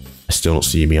 I still don't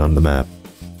see me on the map.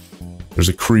 There's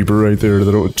a creeper right there.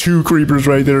 Two creepers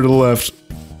right there to the left.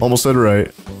 Almost said right.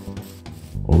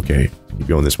 Okay, keep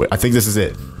going this way. I think this is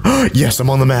it. Yes, I'm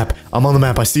on the map. I'm on the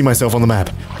map. I see myself on the map.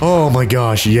 Oh my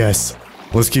gosh, yes.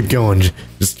 Let's keep going.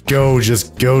 Just go,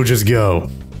 just go, just go.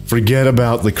 Forget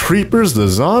about the creepers, the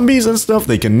zombies and stuff.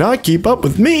 They cannot keep up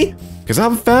with me, because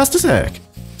I'm fast as heck.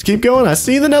 Let's keep going. I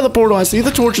see the nether portal. I see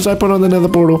the torches I put on the nether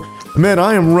portal. Man,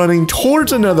 I am running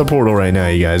towards another portal right now,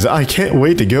 you guys. I can't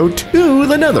wait to go to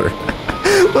the nether.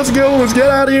 Let's go. Let's get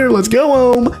out of here. Let's go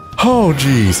home. Oh,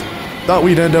 jeez. Thought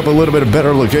we'd end up a little bit of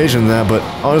better location than that, but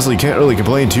honestly can't really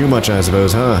complain too much, I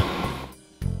suppose, huh?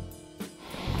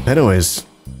 Anyways,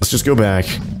 let's just go back.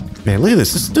 Man, look at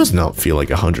this. This does not feel like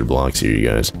 100 blocks here, you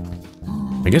guys.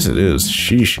 I guess it is.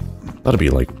 Sheesh. That'd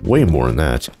be like way more than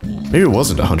that. Maybe it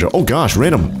wasn't 100. Oh gosh,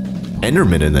 random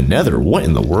Enderman in the nether. What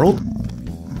in the world?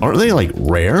 Aren't they like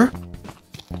rare?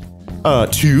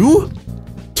 Two?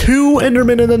 Two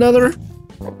Endermen in the nether?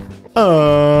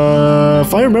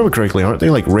 If I remember correctly, aren't they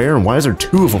like rare? And why is there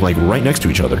two of them like right next to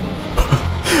each other?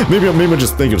 maybe I'm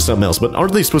just thinking of something else, but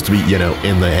aren't they supposed to be, you know,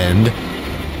 in the end?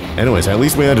 Anyways, at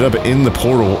least we ended up in the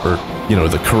portal, or, you know,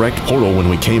 the correct portal when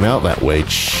we came out that way.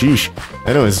 Sheesh.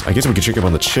 Anyways, I guess we could check up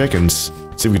on the chickens,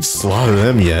 see if we could slaughter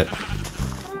them yet.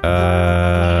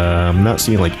 I'm not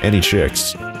seeing like any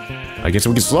chicks. I guess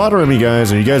we can slaughter them, you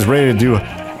guys. Are you guys ready to do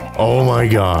a... oh my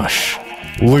gosh.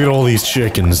 Look at all these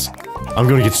chickens. I'm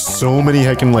gonna get so many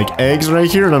heckin' like eggs right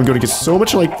here, and I'm gonna get so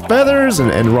much like feathers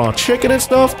and raw chicken and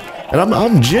stuff. And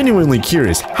I'm genuinely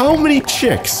curious, how many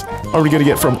chicks are we gonna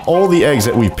get from all the eggs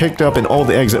that we picked up and all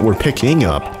the eggs that we're picking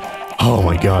up? Oh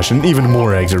my gosh, and even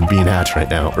more eggs are being hatched right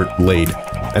now, or laid.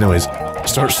 Anyways,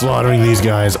 start slaughtering these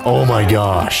guys. Oh my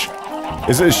gosh.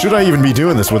 Should I even be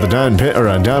doing this with a diamond pit or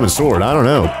a diamond sword? I don't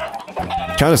know.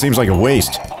 Kinda seems like a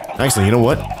waste. Actually, you know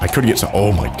what? I could get some...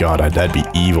 oh my god, that'd be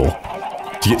evil.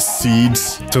 To get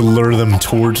seeds to lure them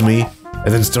towards me, and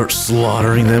then start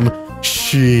slaughtering them?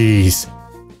 Jeez.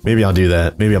 Maybe I'll do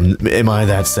that. Maybe am I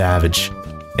that savage?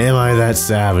 Am I that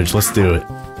savage? Let's do it.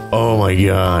 Oh my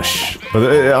gosh.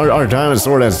 But our diamond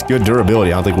sword has good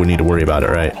durability. I don't think we need to worry about it,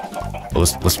 right?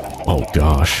 Let's, oh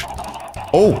gosh.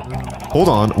 Oh, hold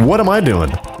on. What am I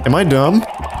doing? Am I dumb?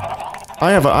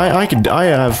 I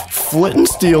have flint and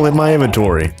steel in my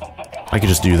inventory. I could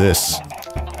just do this.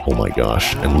 Oh my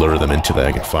gosh, and lure them into the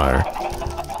egg of fire.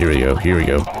 Here we go, here we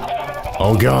go.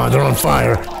 Oh god, they're on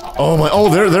fire. Oh my, oh,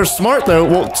 they're smart though.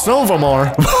 Well, some of them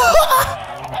are.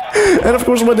 And of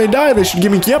course, when they die, they should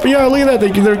give me, yep, yeah, look at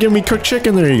that. They're giving me cooked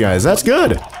chicken there, you guys. That's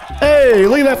good. Hey,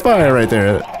 look at that fire right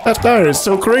there. That fire is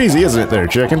so crazy, isn't it there,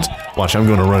 chickens? Watch, I'm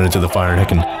gonna run into the fire and I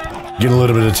can get a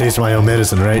little bit of taste of my own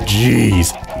medicine, right?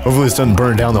 Jeez. Hopefully this doesn't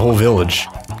burn down the whole village.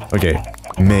 Okay,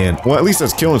 man. Well, at least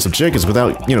that's killing some chickens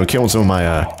without, you know, killing some of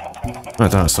my, I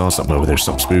thought I saw something over there,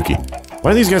 something spooky.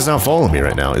 Why are these guys not following me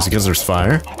right now? Is it because there's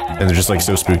fire? And they're just like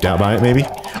so spooked out by it, maybe?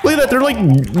 Look at that, they're like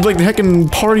heckin'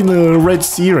 partying the Red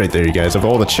Sea right there, you guys, of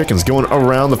all the chickens going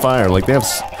around the fire. Like they have,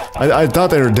 I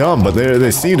thought they were dumb, but they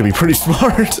seem to be pretty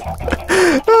smart.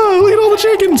 Oh, look at all the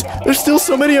chickens. There's still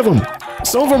so many of them.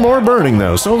 Some of them are burning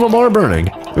though, some of them are burning.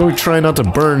 We'll try not to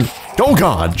burn. Oh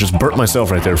God, just burnt myself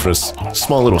right there for a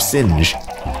small little singe.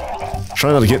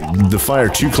 Try not to get the fire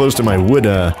too close to my wood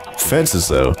fences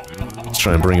though. Let's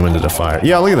try and bring them into the fire.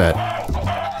 Yeah, look at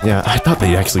that. Yeah, I thought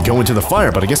they'd actually go into the fire,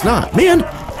 but I guess not. Man!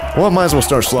 Well, I might as well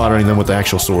start slaughtering them with the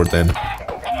actual sword then.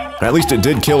 At least it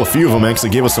did kill a few of them,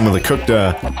 actually gave us some of the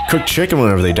cooked chicken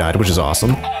whenever they died, which is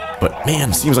awesome. But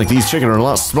man, seems like these chicken are a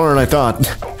lot smarter than I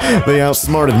thought. They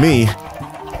outsmarted me.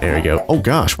 There we go. Oh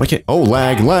gosh, why can't... Oh,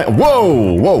 lag.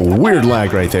 Whoa! Whoa, weird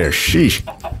lag right there. Sheesh.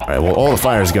 Alright, well, all the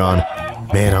fire's gone.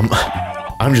 Man,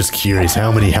 I'm just curious,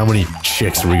 how many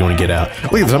chicks are we going to get out?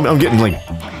 Look at this, I'm getting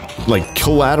like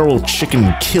collateral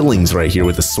chicken killings right here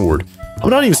with the sword. I'm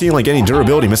not even seeing like any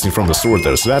durability missing from the sword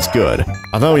though, so that's good.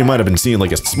 I thought we might have been seeing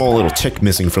like a small little tick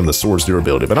missing from the sword's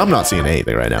durability, but I'm not seeing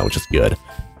anything right now, which is good.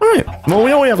 Alright, well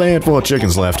we only have a handful of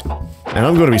chickens left, and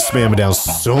I'm going to be spamming down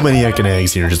so many heckin'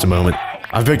 eggs here in just a moment.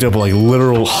 I've picked up like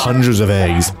literal hundreds of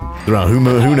eggs throughout who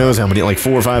knows how many, like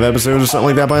 4 or 5 episodes or something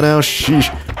like that by now.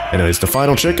 Sheesh. Anyways, the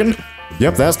final chicken.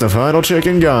 Yep, that's the final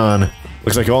chicken gone.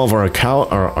 Looks like all of our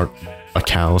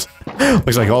cows.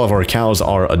 Looks like all of our cows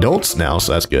are adults now,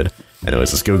 so that's good.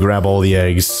 Anyways, let's go grab all the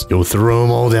eggs. Go throw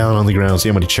them all down on the ground. See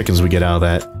how many chickens we get out of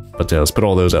that. But let's put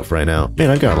all those up for right now. Man,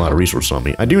 I've got a lot of resources on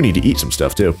me. I do need to eat some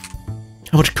stuff too.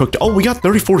 How much cooked? Oh, we got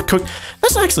 34 cooked.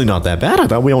 That's actually not that bad. I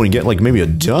thought we only get like maybe a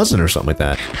dozen or something like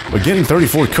that. But getting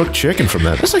 34 cooked chicken from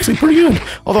that's actually pretty good.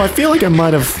 Although I feel like I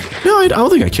might have... No, I don't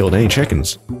think I killed any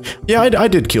chickens. Yeah, I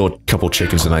did kill a couple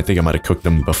chickens, and I think I might have cooked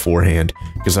them beforehand.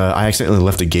 Because I accidentally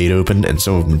left a gate open, and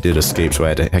some of them did escape, so I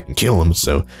had to heckin' kill them.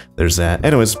 So there's that.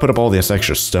 Anyways, put up all this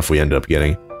extra stuff we ended up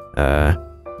getting. And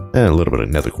a little bit of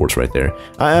nether quartz right there.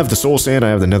 I have the soul sand, I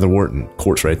have the nether wart and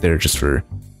quartz right there just for...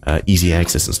 easy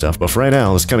access and stuff, but for right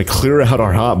now, let's kind of clear out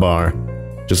our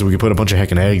hotbar, just so we can put a bunch of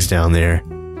heckin' eggs down there.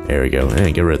 There we go,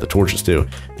 and get rid of the torches too.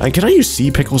 Can I use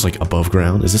sea pickles like above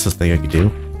ground? Is this a thing I could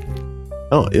do?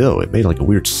 Oh, ew, it made like a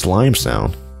weird slime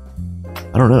sound.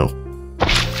 I don't know.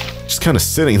 Just kind of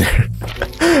sitting there.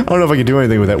 I don't know if I can do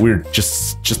anything with that weird,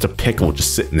 just a pickle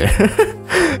just sitting there.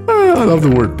 I love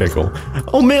the word pickle.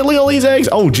 Oh man, look at all these eggs.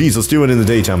 Oh geez, let's do it in the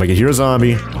daytime. I can hear a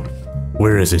zombie.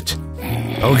 Where is it?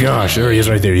 Oh gosh, there he is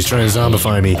right there. He's trying to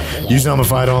zombify me. You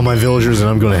zombified all my villagers and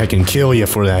I'm gonna heckin' kill you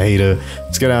for that, Hater.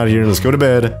 Let's get out of here. Let's go to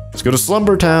bed. Let's go to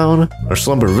Slumber Town. Or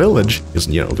Slumber Village. Because,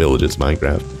 you know, village is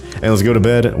Minecraft. And let's go to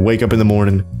bed, wake up in the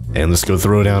morning, and let's go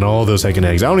throw down all those heckin'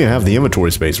 eggs. I don't even have the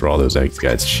inventory space for all those eggs,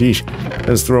 guys. Sheesh.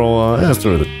 Let's throw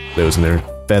those in there.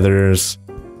 Feathers.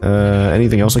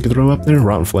 Anything else I could throw up there?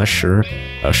 Rotten flesh, sure.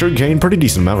 Sugarcane, pretty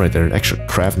decent amount right there. Extra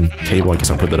crafting table, I guess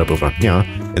I'll put that up over, yeah,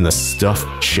 in the stuff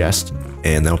chest.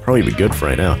 And that'll probably be good for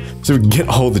right now. So we can get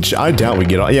all the I doubt we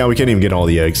get all, yeah, we can't even get all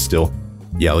the eggs still.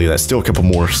 Yeah, look at that, still a couple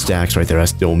more stacks right there. I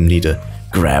still need to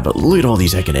grab, but look at all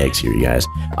these heckin' eggs here, you guys.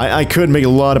 I could make a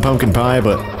lot of pumpkin pie,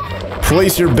 but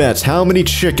place your bets. How many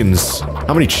chicks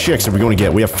are we going to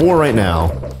get? We have 4 right now.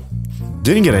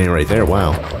 Didn't get any right there,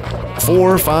 wow.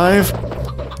 4, 5?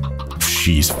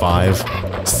 Jeez,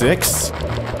 5, 6?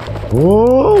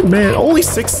 Oh, man, only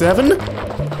 6, 7?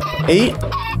 8?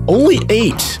 Only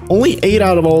 8. Only 8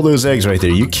 out of all those eggs right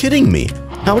there. You kidding me?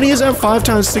 How many is that? 5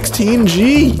 times 16?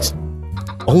 Jeez.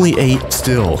 Only 8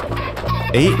 still.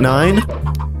 8, 9,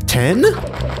 10?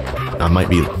 That might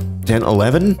be 10,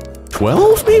 11,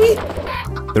 12 maybe?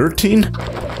 13,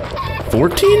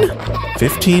 14,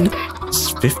 15,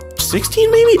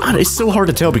 16 maybe? It's so hard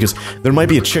to tell because there might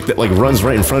be a chick that like runs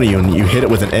right in front of you and you hit it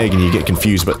with an egg and you get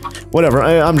confused, but whatever.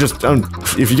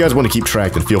 If you guys want to keep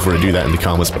track, then feel free to do that in the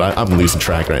comments, but I'm losing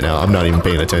track right now. I'm not even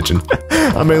paying attention.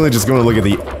 I'm mainly just going to look at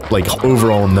the like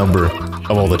overall number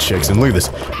of all the chicks, and look at this.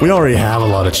 We already have a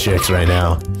lot of chicks right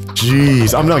now.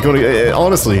 Jeez, I'm not going to,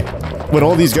 honestly, when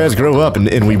all these guys grow up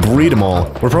and we breed them all,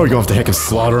 we're probably going to have to heckin'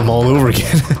 slaughter them all over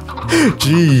again.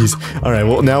 Jeez. Alright,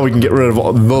 well, now we can get rid of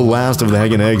the last of the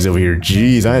heckin' eggs over here.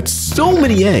 Jeez, I had so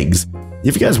many eggs.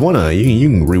 If you guys want to, you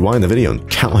can rewind the video and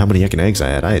count how many heckin' eggs I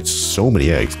had. I had so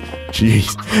many eggs.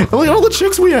 Jeez. And look at all the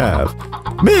chicks we have.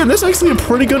 Man, that's actually a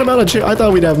pretty good amount of chicks. I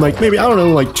thought we'd have like, maybe, I don't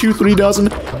know, like 2, 3 dozen.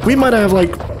 We might have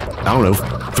like, I don't know,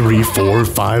 3, 4,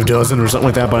 5 dozen or something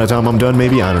like that by the time I'm done,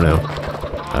 maybe? I don't know.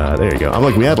 There you go. I'm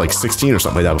like, we had like 16 or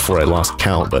something like that before I lost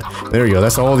count, but there you go.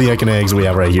 That's all the heckin' eggs we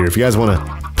have right here. If you guys want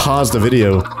to pause the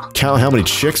video, count how many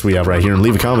chicks we have right here, and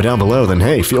leave a comment down below, then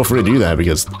hey, feel free to do that,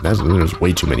 because there's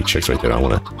way too many chicks right there. I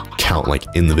want to count, like,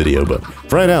 in the video. But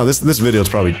for right now, this video is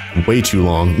probably way too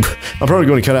long. I'm probably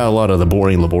going to cut out a lot of the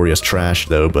boring, laborious trash,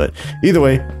 though. But either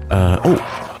way,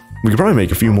 we could probably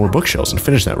make a few more bookshelves and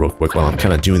finish that real quick while I'm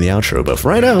kind of doing the outro. But for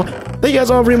right now, thank you guys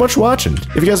all very much for watching.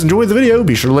 If you guys enjoyed the video,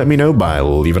 be sure to let me know by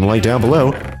leaving a like down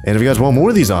below. And if you guys want more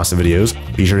of these awesome videos,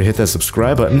 be sure to hit that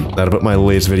subscribe button. That'll put my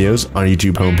latest videos on our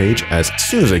YouTube homepage as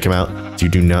soon as they come out, so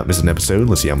you do not miss an episode.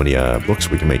 Let's see how many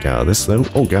books we can make out of this, though.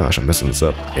 Oh gosh, I'm messing this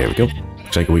up. There we go.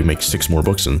 Looks like we can make 6 more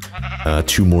books and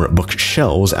 2 more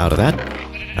bookshelves out of that.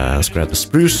 Let's grab the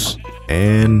spruce.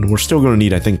 And we're still going to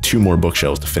need, I think, 2 more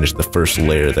bookshelves to finish the first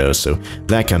layer, though, so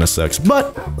that kind of sucks.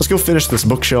 But let's go finish this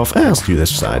bookshelf. Let's do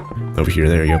this side over here.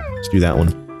 There we go. Let's do that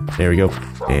one. There we go.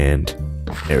 And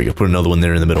there we go. Put another one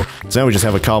there in the middle. So now we just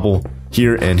have a cobble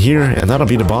here, and that'll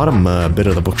be the bottom bit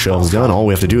of the bookshelves done. All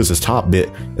we have to do is this top bit,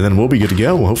 and then we'll be good to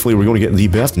go. Hopefully, we're going to get the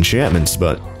best enchantments.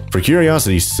 But for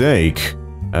curiosity's sake,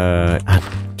 I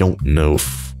don't know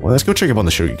if... Well, let's go check up on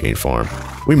the sugarcane farm.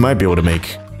 We might be able to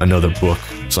make another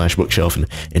book/bookshelf and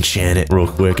enchant it real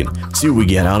quick and see what we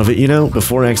get out of it, you know,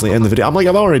 before I actually end the video.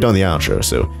 I've already done the outro,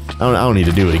 so I don't need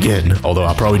to do it again. Although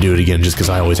I'll probably do it again just because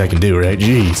I always can do, right?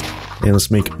 Jeez. And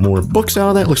let's make more books out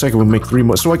of that. Looks like we'll make 3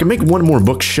 more. So I can make 1 more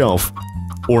bookshelf,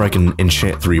 or I can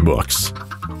enchant 3 books.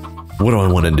 What do I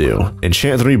want to do?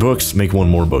 Enchant 3 books, make 1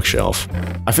 more bookshelf.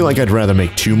 I feel like I'd rather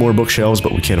make 2 more bookshelves,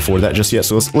 but we can't afford that just yet,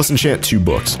 so let's enchant 2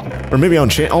 books. Or maybe I'll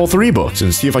enchant all 3 books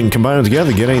and see if I can combine them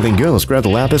together, get anything good. Let's grab the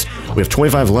lapis. We have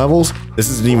 25 levels. This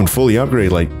isn't even fully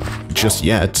upgraded, like, just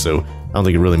yet, so I don't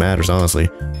think it really matters, honestly.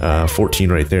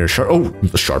 14 right there. Oh,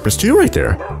 the sharpest 2 right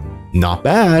there. Not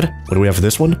bad. What do we have for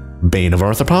this one? Bane of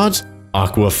Arthropods?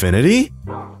 Aqua Affinity?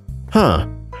 Huh.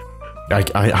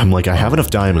 I'm like, I have enough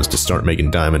diamonds to start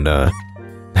making diamond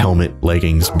helmet,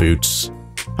 leggings, boots.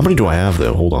 How many do I have,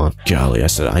 though? Hold on. Golly,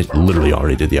 I literally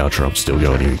already did the outro. I'm still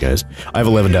going here, you guys. I have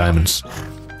 11 diamonds.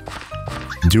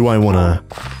 Do I want to...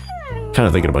 Kind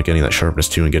of thinking about getting that sharpness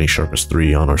 2 and getting sharpness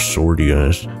 3 on our sword, you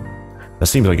guys. That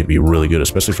seems like it'd be really good,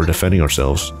 especially for defending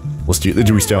ourselves. Let's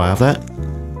do we still have that?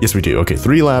 Yes, we do. Okay,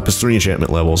 3 lapis, 3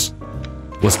 enchantment levels.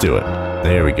 Let's do it.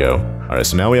 There we go. Alright,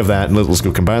 so now we have that, and let's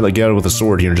go combine that together with a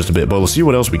sword here in just a bit, but let's see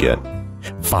what else we get.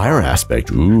 Fire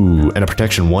aspect, ooh, and a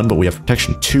protection 1, but we have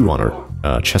protection 2 on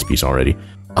our chest piece already.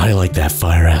 I like that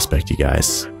fire aspect, you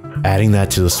guys. Adding that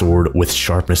to the sword with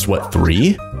sharpness, what,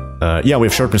 3? Yeah, we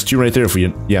have sharpness 2 right there. If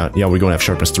we, yeah, we're going to have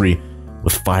sharpness 3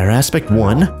 with fire aspect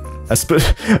 1.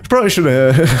 Probably should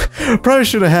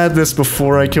have had this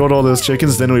before I killed all those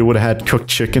chickens. Then we would have had cooked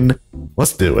chicken.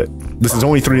 Let's do it. This is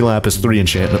only 3 lapis, 3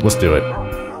 enchantment. Let's do it.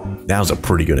 That was a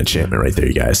pretty good enchantment right there,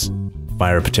 you guys.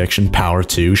 Fire protection, power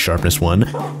 2, sharpness 1.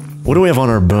 What do we have on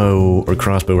our bow or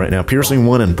crossbow right now? Piercing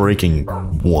 1 and breaking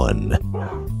 1.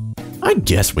 I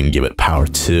guess we can give it power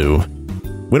 2.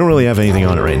 We don't really have anything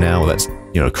on it right now that's,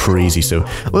 you know, crazy, so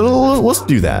let's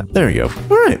do that. There you go.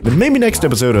 Alright, but maybe next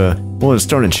episode, we'll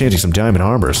start enchanting some diamond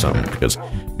armor or something, because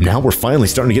now we're finally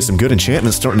starting to get some good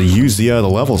enchantments, starting to use the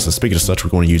levels, and speaking of such,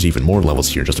 we're going to use even more levels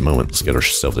here in just a moment. Let's get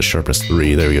ourselves the sharpness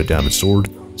 3. There we go, diamond sword.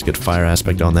 Let's get fire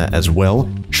aspect on that as well.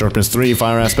 Sharpness 3,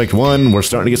 fire aspect 1. We're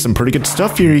starting to get some pretty good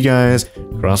stuff here, you guys.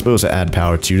 Crossbows, add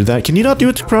power 2 to that. Can you not do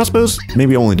it to crossbows?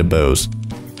 Maybe only to bows.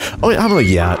 Oh, I'm like,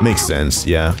 yeah, it makes sense,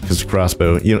 yeah, because the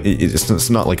crossbow, you know, it's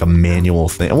not like a manual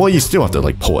thing. Well, you still have to,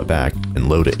 like, pull it back and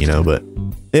load it, you know, but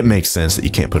it makes sense that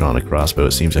you can't put on a crossbow.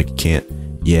 It seems like you can't,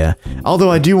 yeah. Although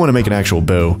I do want to make an actual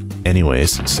bow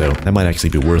anyways, so that might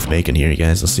actually be worth making here, you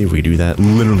guys. Let's see if we can do that.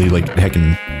 Literally, like,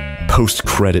 heckin'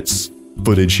 post-credits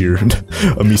footage here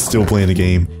of me still playing the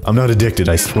game. I'm not addicted,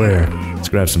 I swear. Let's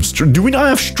grab some string. Do we not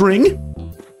have string?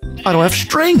 I don't have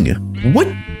string. What?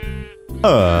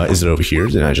 Is it over here?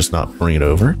 Did I just not bring it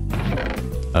over?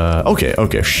 Okay.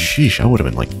 Sheesh, I would have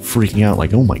been, like, freaking out,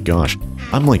 like, oh my gosh.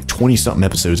 I'm, like, 20-something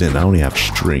episodes in, I don't even have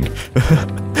string.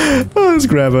 Let's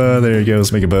grab, there you go,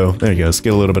 let's make a bow. There you go, let's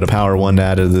get a little bit of power 1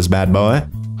 added to this bad boy.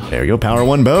 There we go, power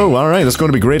 1 bow. Alright, that's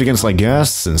going to be great against, like,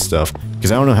 ghasts and stuff.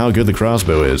 Because I don't know how good the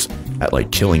crossbow is at,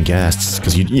 like, killing ghasts.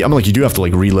 Because, I'm like, you do have to,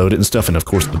 like, reload it and stuff. And, of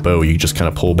course, the bow, you just kind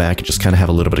of pull back and just kind of have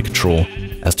a little bit of control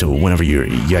as to whenever you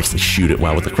actually shoot it.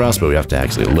 While with the crossbow, you have to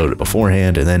actually load it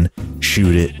beforehand and then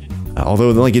shoot it. Although,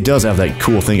 like, it does have that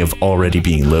cool thing of already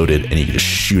being loaded, and you can just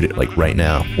shoot it, like, right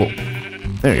now. Well,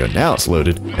 there you go. Now it's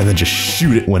loaded, and then just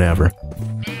shoot it whenever.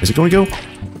 Is it going to go?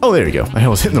 Oh, there you go. I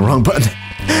was hitting the wrong button.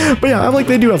 But yeah, I'm like,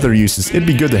 they do have their uses. It'd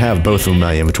be good to have both of them in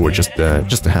my inventory, just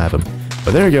to have them.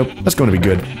 But there you go, that's going to be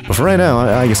good. But for right now,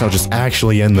 I guess I'll just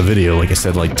actually end the video, like I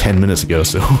said like 10 minutes ago,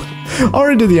 so I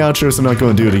already did the outro, so I'm not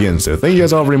going to do it again. So thank you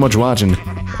guys all very much for watching.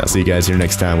 I'll see you guys here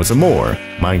next time with some more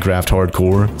Minecraft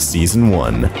Hardcore Season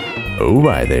 1. Oh,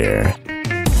 bye there.